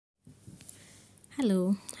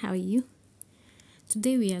Hello, how are you?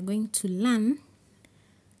 Today we are going to learn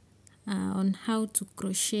on how to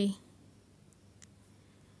crochet.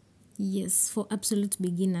 Yes, for absolute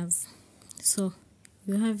beginners. So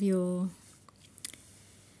you have your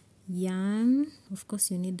yarn. Of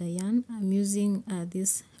course you need a yarn. I'm using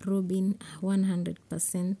this Robin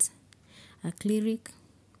 100% acrylic,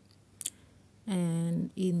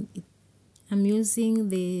 and I'm using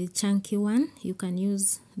the chunky one. You can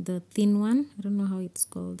use the thin one. I don't know how it's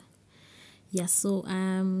called. Yeah, so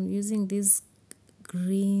I'm using this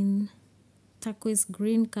turquoise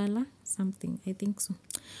green color, something, I think so.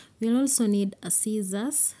 We'll also need a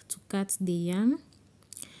scissors to cut the yarn.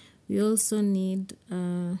 We also need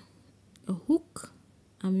a hook.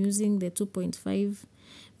 I'm using the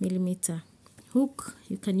 2.5mm hook.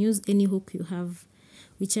 You can use any hook you have,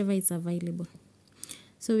 whichever is available.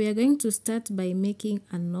 So we are going to start by making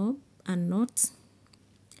a knot.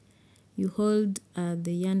 You hold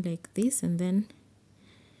the yarn like this and then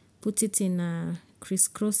put it in a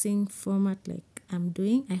crisscrossing format like I'm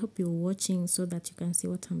doing. I hope you're watching so that you can see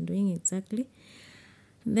what I'm doing exactly.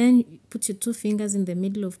 Then put your 2 fingers in the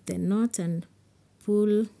middle of the knot and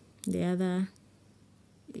pull the other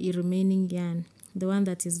remaining yarn, the one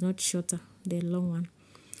that is not shorter, the long one.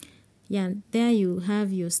 Yeah, there you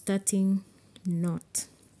have your starting knot.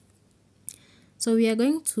 So we are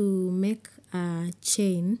going to make a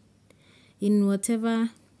chain. In whatever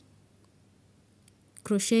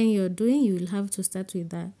crocheting you're doing, you will have to start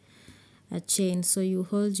with a chain. So you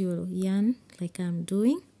hold your yarn like I'm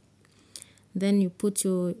doing, then you put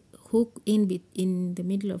your hook in the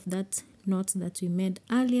middle of that knot that we made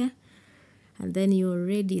earlier, and then you're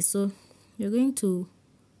ready. So you're going to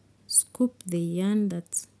scoop the yarn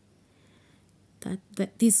that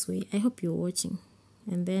this way. I hope you're watching,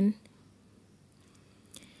 and then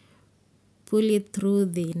pull it through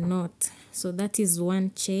the knot. So that is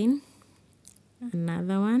one chain,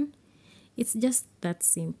 another one. It's just that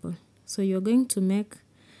simple. So you're going to make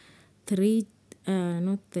 10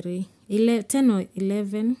 or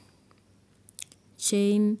 11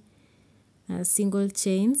 single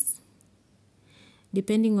chains,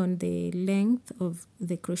 depending on the length of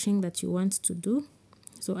the crocheting that you want to do.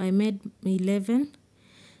 So I made 11.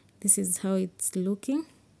 This is how it's looking.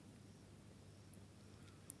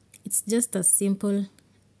 It's just as simple.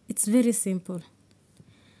 It's very simple.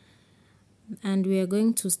 And we are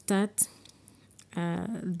going to start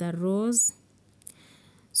the rows.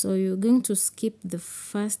 So you're going to skip the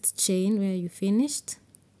first chain where you finished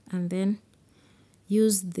and then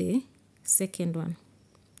use the second one.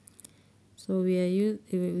 So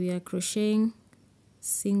we are crocheting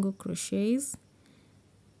single crochets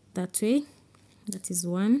that way. That is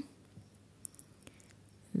one.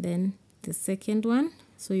 Then the second one.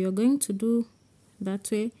 So you're going to do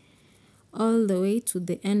that way all the way to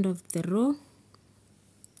the end of the row.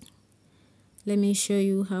 Let me show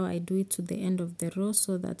you how I do it to the end of the row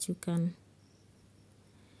so that you can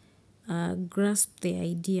grasp the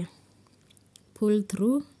idea. Pull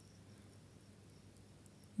through,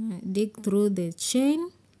 dig through the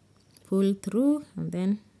chain, pull through, and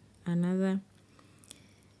then another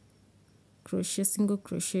crochet, single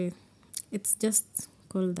crochet. It's just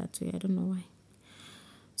called that way. I don't know why.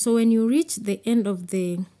 So when you reach the end of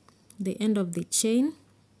the chain,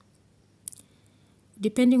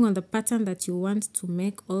 depending on the pattern that you want to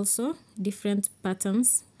make, also different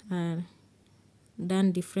patterns are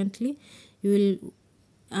done differently. You will,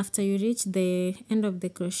 after you reach the end of the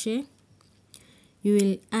crochet, you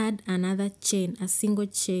will add another chain, a single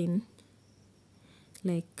chain,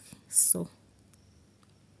 like so.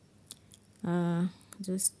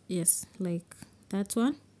 Like that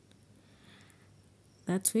one,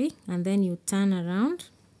 that way, and then you turn around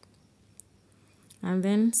and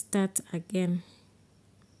then start again.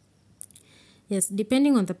 Yes,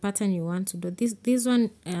 depending on the pattern you want to do. This one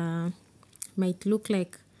might look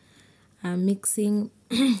like mixing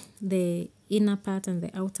the inner part and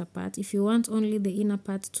the outer part. If you want only the inner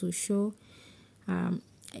part to show,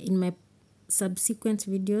 in my subsequent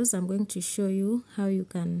videos, I'm going to show you how you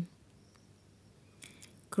can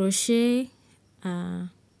crochet a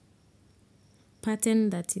pattern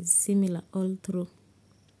that is similar all through.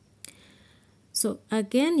 So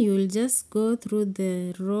again, you will just go through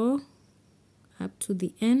the row up to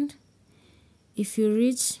the end.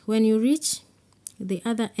 When you reach the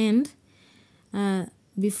other end,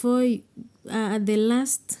 before at the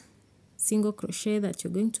last single crochet that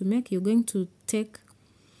you're going to make, you're going to take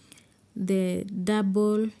the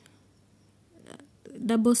double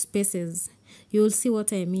spaces. You will see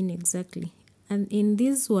what I mean exactly. And in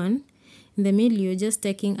this one, in the middle, you're just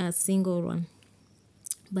taking a single one.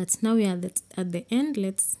 But now we are at the end.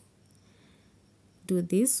 Let's do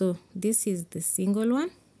this. So this is the single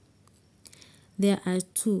one. There are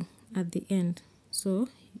two at the end, so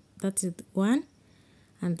that is one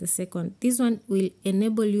and the second. This one will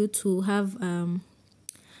enable you to have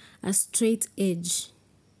a straight edge.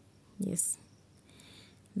 Yes,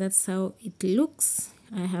 that's how it looks.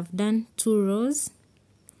 I have done 2 rows.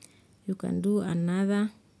 You can do another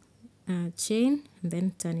chain and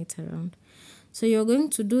then turn it around. So you're going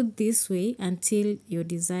to do this way until your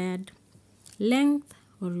desired length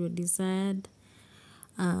or your desired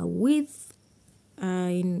width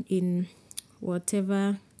in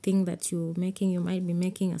whatever thing that you're making. You might be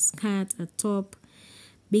making a skirt, a top,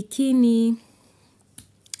 bikini,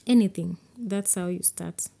 anything. That's how you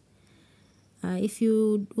start. If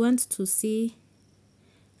you want to see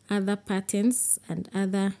other patterns and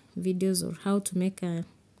other videos or how to make a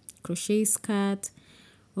crochet skirt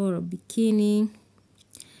or a bikini,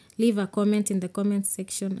 leave a comment in the comment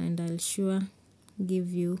section and I'll sure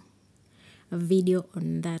give you a video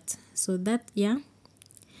on that. So that, yeah,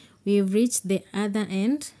 we've reached the other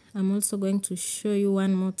end. I'm also going to show you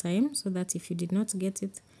one more time so that if you did not get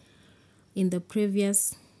it in the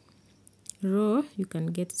previous row, you can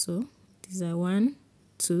get. So these are 1,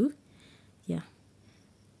 2, yeah,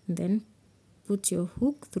 and then put your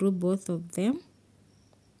hook through both of them.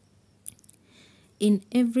 In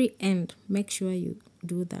every end, make sure you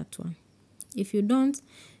do that one. If you don't,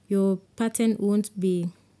 your pattern won't be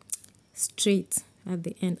straight at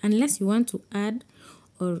the end unless you want to add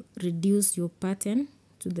or reduce your pattern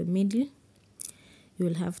to the middle. You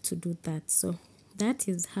will have to do that. So that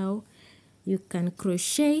is how you can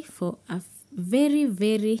crochet for a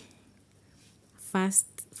very fast,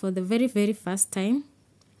 for the very first time.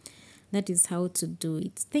 That is how to do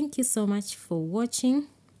it. Thank you so much for watching.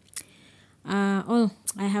 I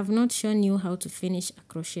have not shown you how to finish a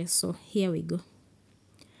crochet, so here we go.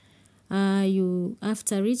 You,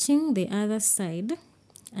 after reaching the other side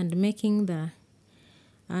and making that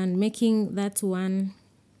one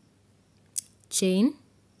chain,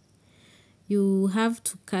 you have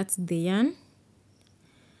to cut the yarn.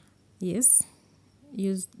 Yes,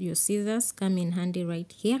 use your scissors, come in handy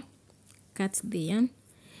right here. Cut the yarn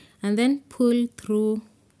and then pull through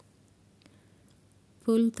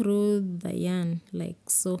the yarn like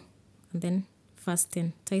so, and then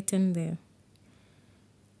tighten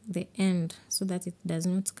the end so that it does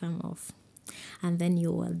not come off, and then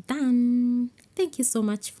you are done. Thank you so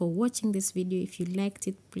much for watching this video. If you liked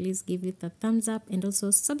it, please give it a thumbs up and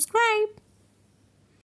also subscribe.